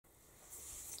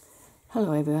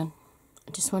Hello everyone,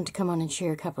 I just wanted to come on and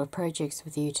share a couple of projects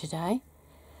with you today.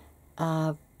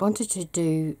 Wanted to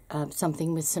do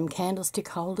something with some candlestick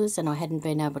holders and I hadn't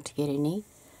been able to get any.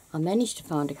 I managed to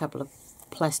find a couple of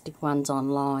plastic ones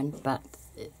online, but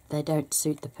they don't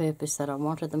suit the purpose that I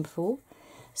wanted them for,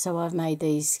 so I've made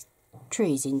these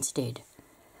trees instead.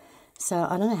 So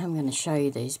I don't know how I'm going to show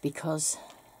you these because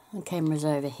the camera's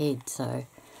overhead, so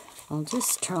I'll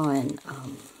just try and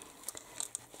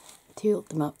tilt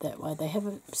them up that way. They have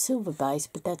a silver base,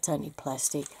 but that's only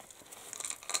plastic.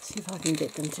 See if I can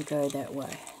get them to go that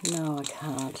way. No, I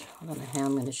can't. I don't know how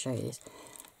I'm going to show you this.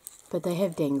 But they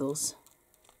have dangles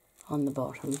on the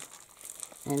bottom,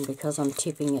 and because I'm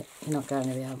tipping it, you're not going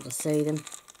to be able to see them.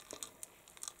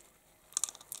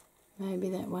 Maybe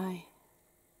that way.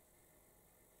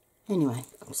 Anyway,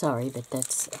 I'm sorry, but I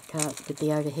can't with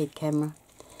the overhead camera.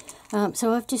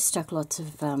 So I've just stuck lots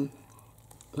of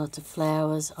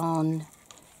flowers on.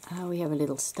 We have a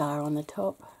little star on the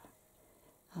top.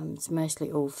 It's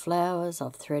mostly all flowers.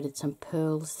 I've threaded some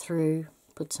pearls through,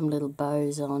 put some little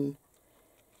bows on.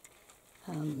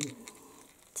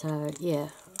 So yeah,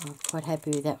 I'm quite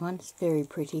happy with that one. It's very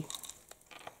pretty.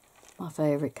 My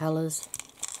favourite colours.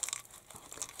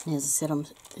 And as I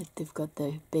said, they've got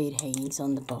the bead hangings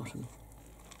on the bottom.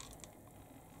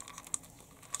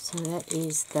 So that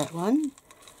is that one.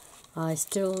 I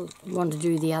still want to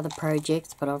do the other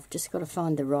projects, but I've just got to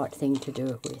find the right thing to do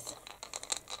it with.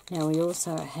 Now we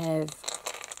also have,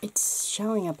 it's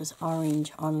showing up as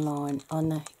orange online on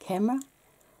the camera,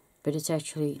 but it's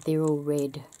actually, they're all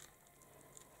red.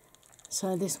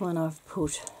 So this one I've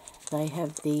put, they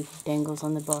have the dangles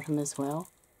on the bottom as well.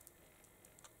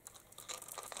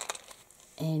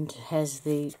 And has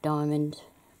the diamond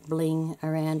bling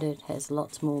around it, has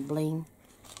lots more bling.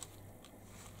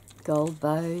 Gold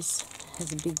bows,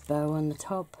 has a big bow on the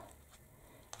top.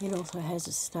 It also has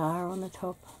a star on the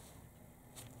top.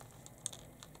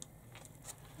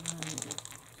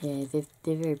 Yeah,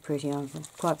 they're very pretty. I'm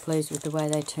quite pleased with the way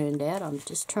they turned out. I'm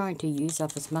just trying to use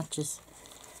up as much as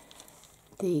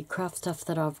the craft stuff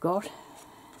that I've got.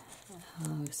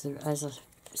 So as I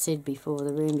said before,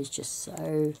 the room is just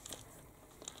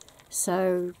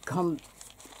so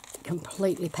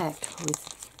completely packed with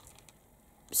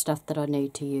stuff that I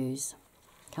need to use.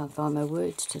 Can't find my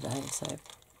words today,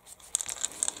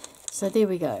 so there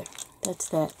we go. That's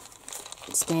that.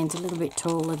 It stands a little bit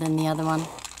taller than the other one,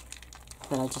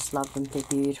 but I just love them. They're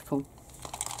beautiful.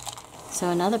 So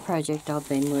another project I've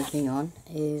been working on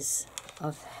is,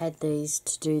 I've had these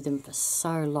to do them for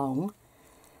so long,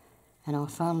 and I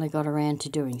finally got around to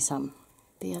doing some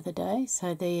the other day.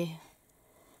 So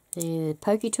they're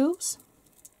pokey tools.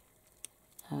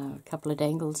 A couple of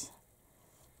dangles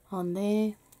on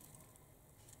there.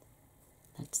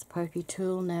 That's the pokey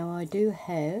tool. Now I do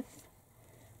have,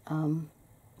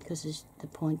 because the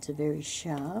points are very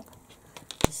sharp,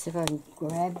 let's see if I can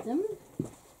grab them.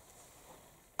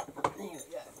 There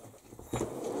we go.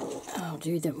 I'll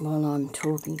do that while I'm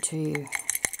talking to you.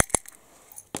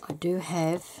 I do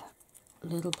have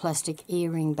little plastic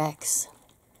earring backs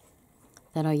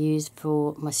that I use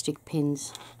for my stick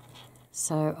pins,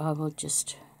 so I will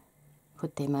just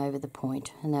put them over the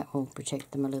point and that will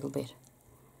protect them a little bit.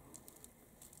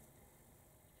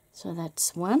 So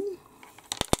that's one.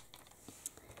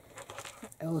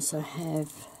 I also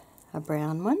have a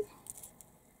brown one.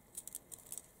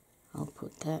 I'll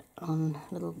put that on,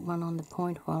 little one on the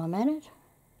point while I'm at it.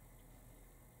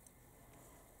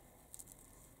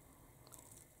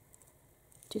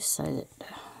 Just so that,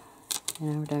 you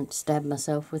know, I don't stab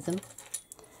myself with them.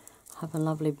 I have a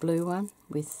lovely blue one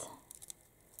with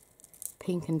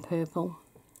pink and purple,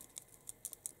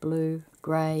 blue,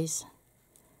 greys,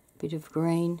 bit of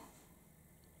green.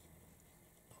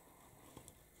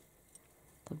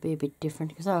 They'll be a bit different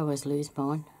because I always lose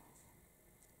mine.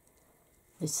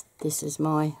 This is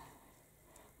my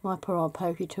poor old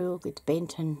pokey tool. It's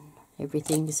bent and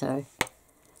everything, so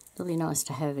really nice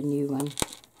to have a new one.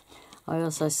 I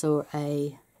also saw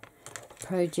a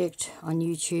project on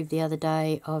YouTube the other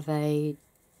day of a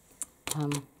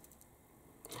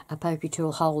pokey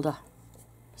tool holder.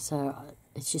 So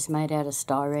it's just made out of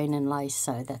styrene and lace,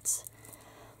 so that's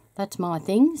my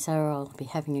thing, so I'll be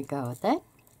having a go at that.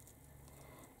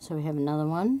 So we have another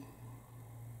one,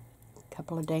 a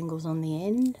couple of dangles on the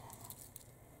end,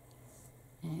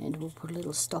 and we'll put a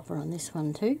little stopper on this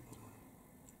one too.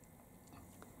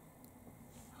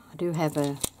 I do have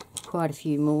quite a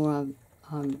few more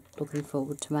I'm looking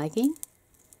forward to making,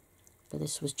 but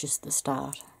this was just the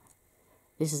start.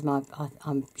 This is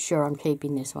I'm sure I'm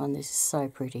keeping this one. This is so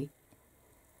pretty.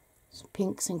 Some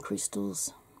pinks and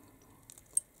crystals.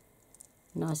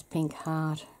 Nice pink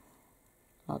heart.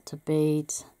 lots of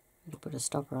beads. I'll put a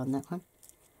stopper on that one.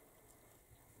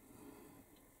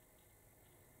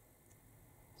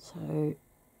 So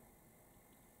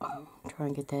I'll try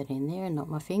and get that in there and not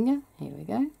my finger. Here we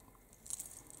go.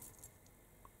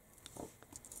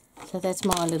 So that's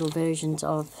my little versions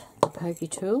of the pokey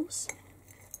tools.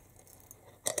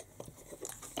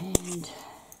 And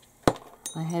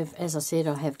I have, as I said,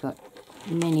 I have got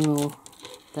many more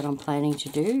that I'm planning to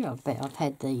do. I've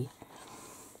had the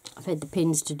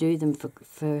pins to do them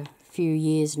for a few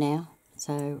years now,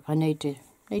 so I need to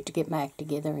get back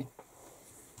together and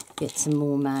get some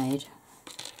more made.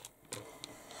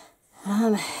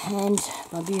 And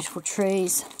my beautiful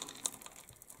trees.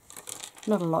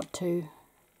 Not a lot to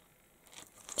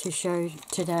show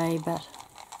today, but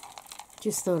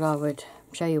just thought I would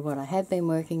show you what I have been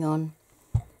working on.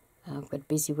 I've got a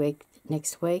busy week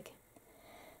next week,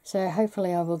 so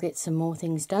hopefully I will get some more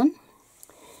things done.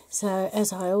 So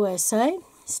as I always say,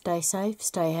 stay safe,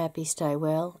 stay happy, stay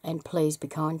well, and please be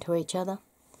kind to each other.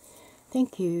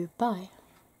 Thank you. Bye.